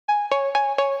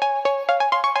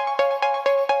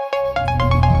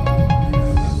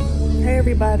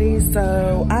everybody.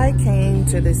 So I came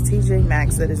to this TJ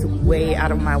Maxx that is way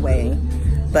out of my way,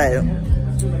 but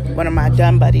one of my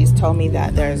dumb buddies told me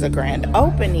that there's a grand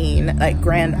opening,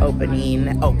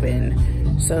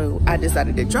 open. So I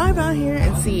decided to drive out here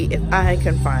and see if I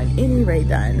can find any Rae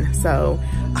Dunn. So,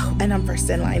 oh, and I'm first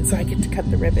in line, so I get to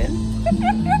cut the ribbon.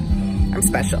 I'm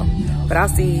special. But I'll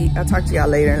talk to y'all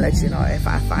later and let you know if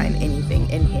I find anything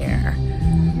in here.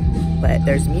 But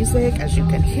there's music, as you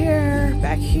can hear.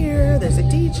 Back here, there's a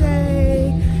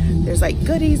DJ. There's like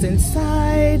goodies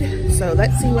inside. So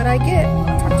let's see what I get.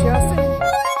 Talk to y'all soon.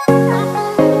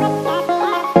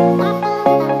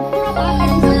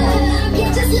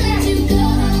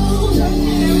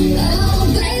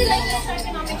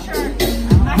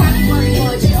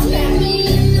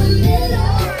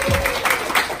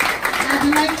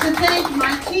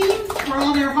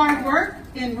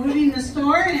 In moving the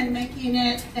store and making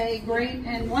it a great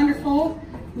and wonderful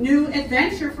new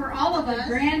adventure for all of us.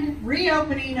 Grand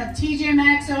reopening of TJ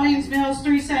Maxx Owings Mills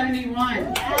 371.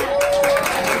 Our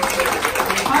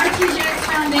TJ Maxx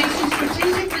Foundation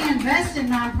strategically invests in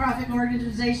nonprofit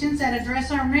organizations that address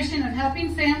our mission of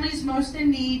helping families most in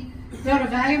need build a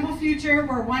valuable future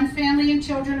where one family and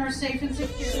children are safe and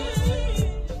secure.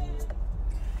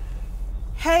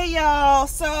 Hey y'all,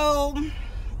 so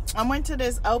I went to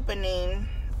this opening,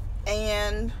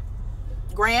 and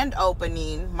grand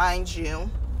opening, mind you.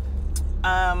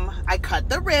 I cut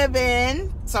the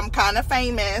ribbon, so I'm kind of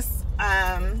famous.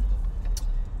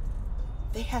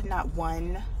 They had not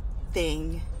one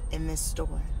thing in this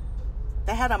store.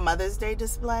 They had a Mother's Day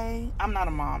display. I'm not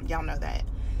a mom, y'all know that.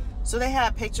 So they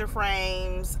had picture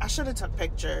frames. I should have took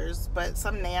pictures, but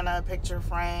some Nana picture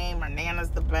frame, or Nana's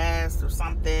the best, or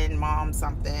something, mom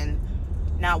something.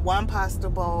 Not one pasta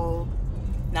bowl,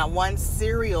 not one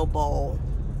cereal bowl.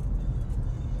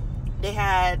 They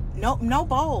had no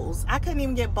bowls. I couldn't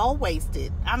even get bowl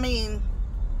wasted. I mean,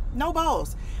 no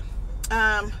bowls.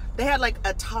 They had like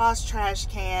a tossed trash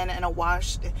can and a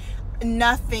wash.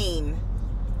 Nothing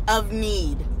of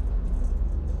need.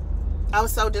 I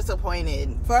was so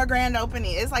disappointed. For a grand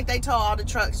opening, it's like they told all the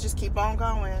trucks, just keep on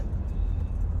going.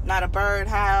 Not a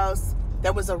Birdhouse.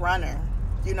 There was a runner.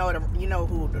 You know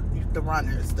who the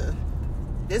runners.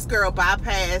 This girl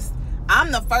bypassed.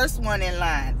 I'm the first one in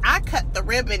line. I cut the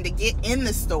ribbon to get in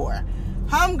the store.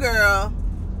 Homegirl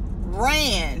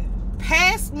ran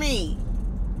past me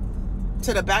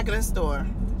to the back of the store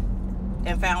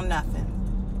and found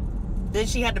nothing. Then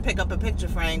she had to pick up a picture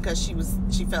frame because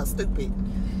she felt stupid.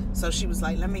 So she was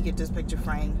like, let me get this picture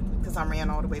frame because I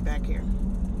ran all the way back here.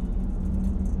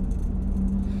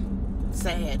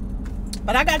 Sad.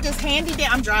 But I got this handy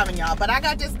damn, I'm driving y'all, but I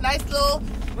got this nice little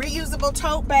reusable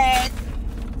tote bag.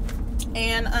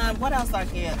 And what else I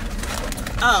get?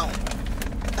 Oh,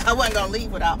 I wasn't gonna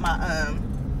leave without my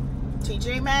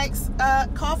TJ Maxx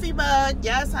coffee mug.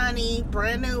 Yes, honey,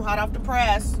 brand new, hot off the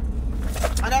press.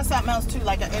 I got something else too,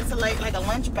 like a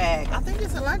lunch bag. I think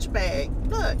it's a lunch bag.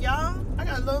 Look, y'all, I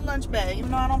got a little lunch bag,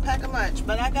 even though I don't pack a lunch,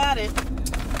 but I got it.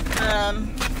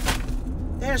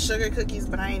 There's sugar cookies,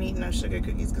 but I ain't eating no sugar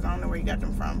cookies because I don't know where you got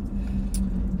them from.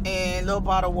 And little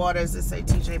bottle waters that say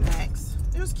TJ Maxx.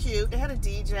 It was cute. They had a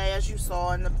DJ, as you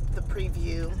saw in the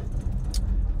preview.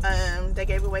 They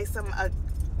gave away some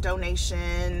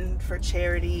donation for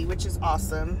charity, which is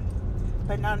awesome.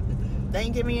 But they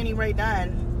didn't give me any Rae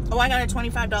Dunn. Oh, I got a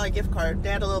 $25 gift card. They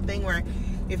had a little thing where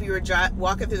if you were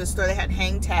walking through the store, they had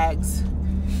hang tags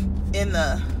in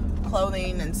the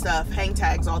clothing and stuff, hang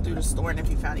tags all through the store, and if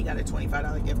you found, you got a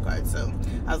 $25 gift card. So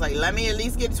I was like, let me at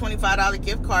least get a $25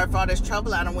 gift card for all this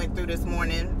trouble I done went through this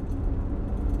morning.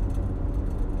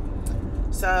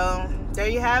 So there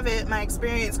you have it, my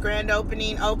experience, grand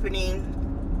opening,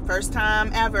 first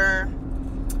time ever.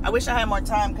 I wish I had more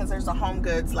time because there's a Home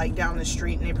Goods like down the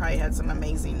street and they probably had some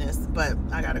amazingness, but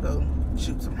I gotta go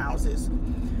shoot some houses.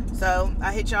 So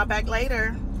I'll hit y'all back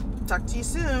later. Talk to you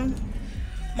soon.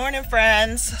 Morning,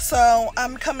 friends. So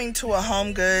I'm coming to a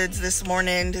Home Goods this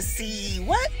morning to see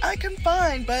what I can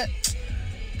find, but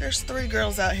there's 3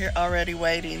 girls out here already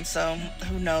waiting, so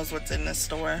who knows what's in this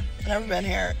store. I've never been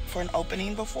here for an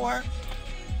opening before.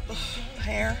 Ugh,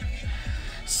 hair.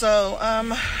 So I'm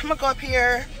gonna go up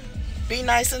here, be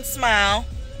nice and smile,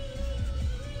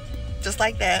 just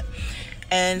like that,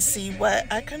 and see what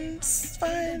I can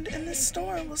find in this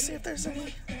store. We'll see if there's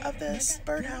any of this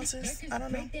Birdhouses. I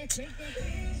don't know.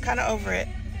 Kind of over it,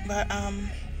 but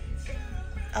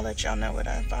I'll let y'all know what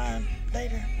I find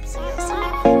later. See y'all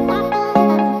soon.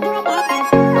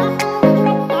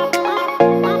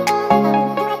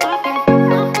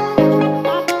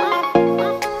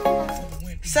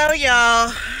 So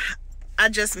y'all, I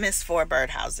just missed 4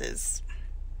 Birdhouses.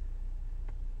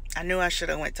 I knew I should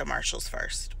have went to Marshall's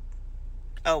first.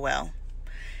 Oh well.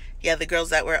 Yeah, the girls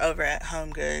that were over at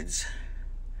Home Goods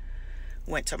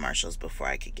went to Marshall's before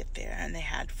I could get there, and they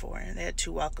had 4. They had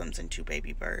 2 welcomes and 2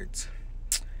 baby birds.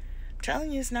 I'm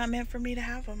telling you, it's not meant for me to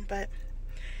have them, but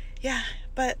yeah,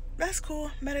 but that's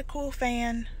cool. Met a cool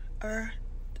fan, or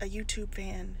a YouTube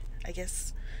fan, I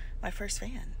guess. My first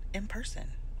fan in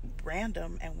person.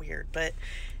 Random and weird, but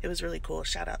it was really cool.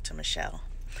 Shout out to Michelle.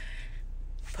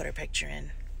 Put her picture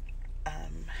in.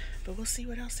 But we'll see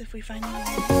what else if we find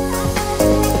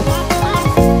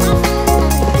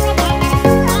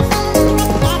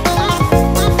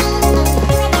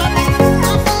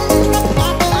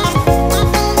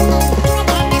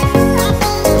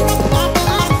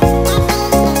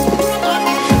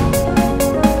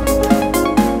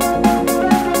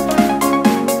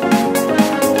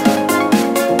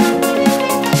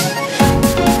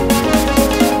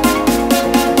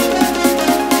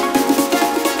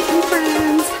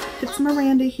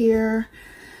here.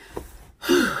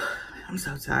 I'm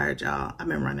so tired, y'all. I've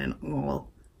been running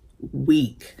all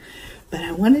week, but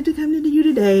I wanted to come to you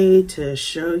today to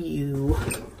show you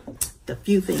the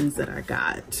few things that I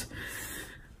got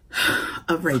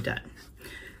of Rae Dunn.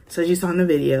 So as you saw in the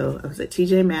video, I was at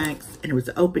TJ Maxx and it was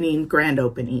the opening, grand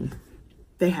opening.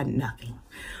 They had nothing,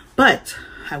 but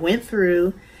I went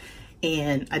through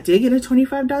and I did get a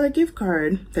 $25 gift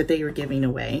card that they were giving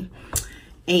away,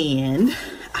 and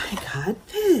I got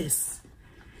this.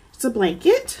 It's a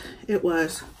blanket. It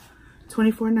was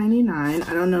 $24.99.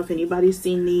 I don't know if anybody's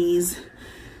seen these.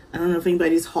 I don't know if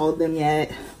anybody's hauled them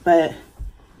yet, but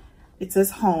it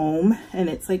says home, and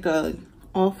it's like a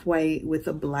off-white with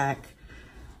a black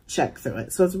check through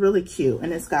it. So it's really cute,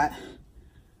 and it's got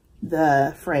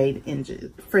the frayed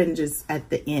fringes at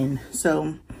the end.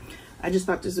 So I just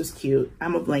thought this was cute.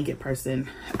 I'm a blanket person.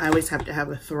 I always have to have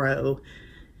a throw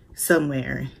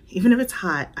somewhere. Even if it's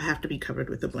hot, I have to be covered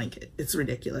with a blanket. It's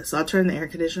ridiculous. So I'll turn the air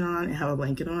conditioner on and have a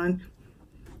blanket on.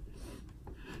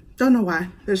 Don't know why.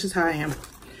 That's just how I am.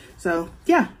 So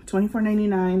yeah,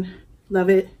 $24.99. Love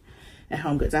it at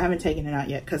Home Goods. I haven't taken it out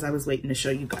yet because I was waiting to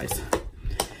show you guys.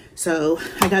 So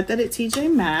I got that at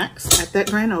TJ Maxx at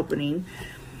that grand opening,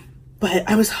 but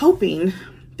I was hoping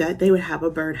that they would have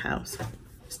a birdhouse.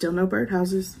 Still no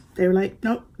birdhouses. They were like,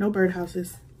 nope, no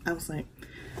birdhouses. I was like,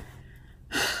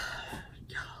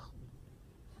 y'all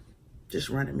just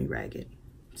running me ragged.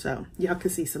 So y'all can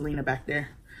see Selena back there.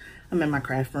 I'm in my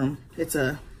craft room. It's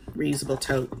a reusable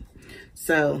tote.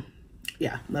 So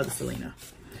yeah, love Selena.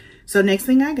 So next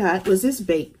thing I got was this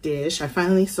bake dish. I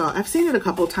finally saw, I've seen it a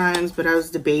couple times, but I was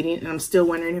debating, and I'm still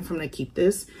wondering if I'm gonna keep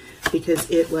this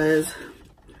because it was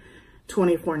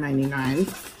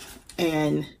 $24.99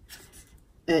 and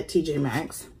at TJ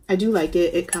Maxx. I do like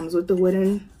it. It comes with the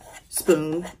wooden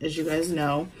spoon, as you guys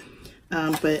know.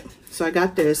 But so I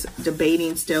got this,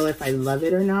 debating still if I love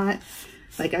it or not.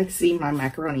 Like, I see my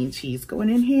macaroni and cheese going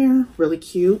in here. Really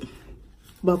cute,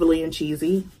 bubbly and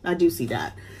cheesy. I do see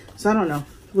that. So I don't know.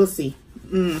 We'll see.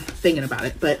 Thinking about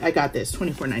it. But I got this,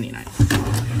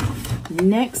 $24.99.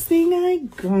 Next thing I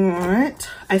got,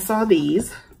 I saw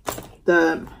these.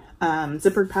 The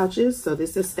zippered pouches. So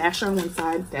this is stash on one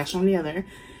side, stash on the other.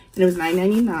 And it was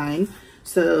 $9.99.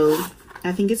 So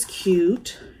I think it's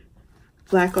cute.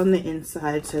 Black on the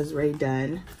inside, says Rae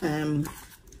Dunn.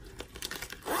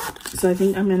 So I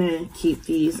think I'm gonna keep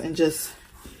these and just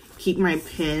keep my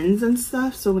pens and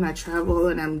stuff. So when I travel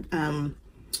and I'm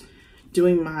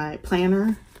doing my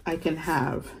planner, I can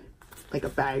have like a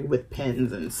bag with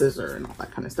pens and scissors and all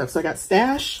that kind of stuff. So I got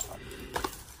stash,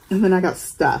 and then I got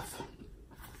stuff.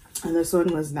 And this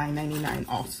one was $9.99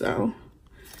 also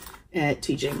at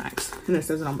TJ Maxx. And it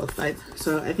says it on both sides.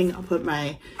 So I think I'll put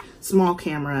my small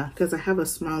camera, because I have a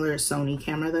smaller Sony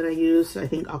camera that I use. So I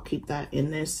think I'll keep that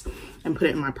in this and put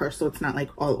it in my purse so it's not like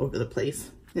all over the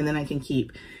place. And then I can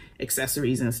keep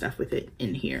accessories and stuff with it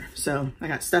in here. So I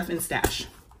got stuff and stash.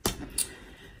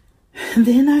 And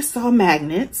then I saw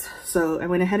magnets. So I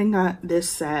went ahead and got this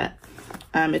set.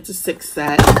 It's a 6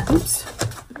 set. Oops.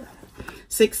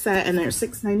 6 set, and they're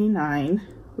 $6.99,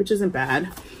 which isn't bad.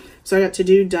 So I got to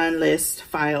do done, list,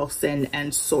 file, send,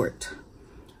 and sort.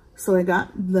 So I got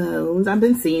those. I've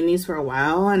been seeing these for a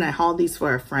while, and I hauled these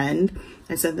for a friend.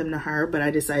 I sent them to her, but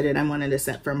I decided I wanted a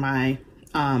set for my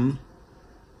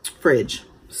fridge.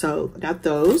 So I got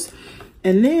those.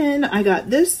 And then I got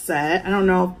this set. I don't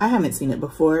know, I haven't seen it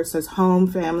before. It says home,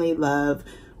 family, love,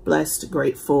 blessed,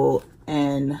 grateful,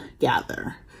 and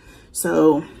gather.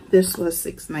 So this was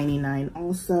 $6.99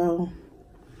 also.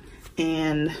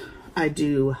 And I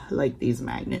do like these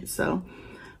magnets. So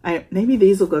maybe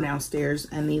these will go downstairs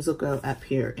and these will go up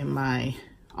here in my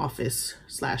office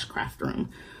 / craft room.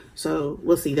 So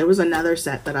we'll see. There was another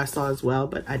set that I saw as well,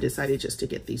 but I decided just to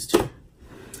get these two.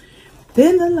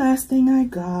 Then the last thing I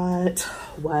got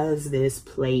was this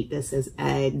plate that says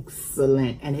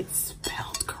excellent, and it's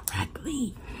spelled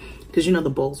correctly. Because you know the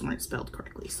bowls weren't spelled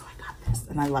correctly, so I got this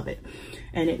and I love it.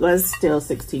 And it was still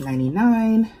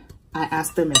 $16.99. I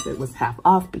asked them if it was half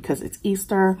off because it's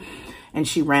Easter, and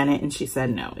she ran it and she said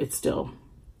no, it's still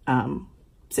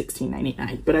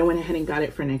 $16.99. But I went ahead and got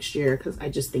it for next year because I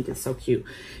just think it's so cute.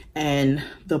 And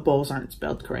the bowls aren't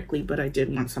spelled correctly, but I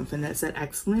did want something that said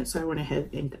excellent, so I went ahead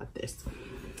and got this.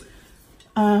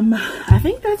 I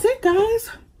think that's it,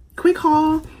 guys. Quick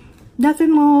haul,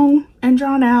 nothing long and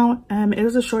drawn out. It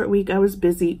was a short week. I was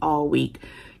busy all week.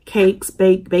 Cakes,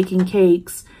 baking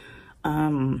cakes,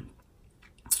 and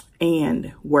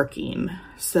working.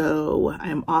 So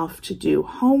I'm off to do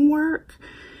homework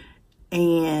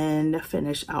and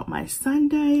finish out my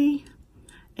Sunday.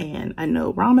 And I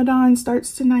know Ramadan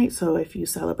starts tonight, so if you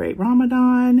celebrate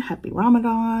Ramadan, happy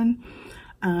Ramadan,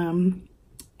 and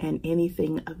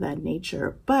anything of that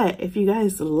nature. But if you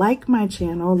guys like my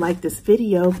channel, like this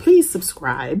video, please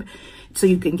subscribe so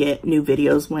you can get new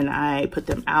videos when I put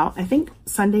them out. I think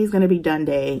Sunday is going to be done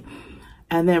day,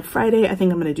 and then Friday I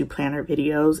think I'm going to do planner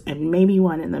videos, and maybe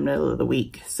one in the middle of the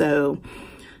week. So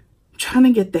trying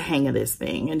to get the hang of this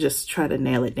thing and just try to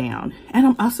nail it down. And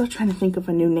I'm also trying to think of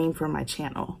a new name for my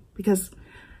channel, because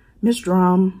Miss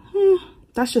Drum,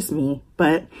 that's just me,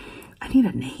 but I need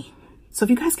a name. So if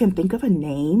you guys can think of a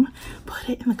name, put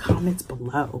it in the comments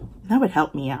below. That would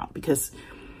help me out because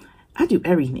I do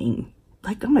everything.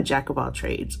 Like, I'm a jack of all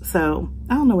trades, so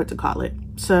I don't know what to call it.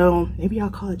 So maybe I'll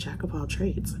call it jack of all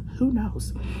trades. Who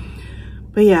knows?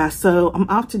 But yeah, so I'm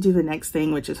off to do the next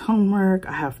thing, which is homework.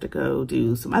 I have to go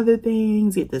do some other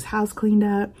things, get this house cleaned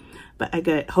up. But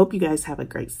I hope you guys have a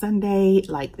great Sunday.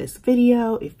 Like this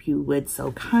video if you would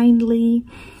so kindly.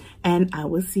 And I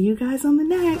will see you guys on the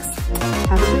next.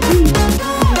 Have a good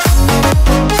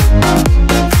week.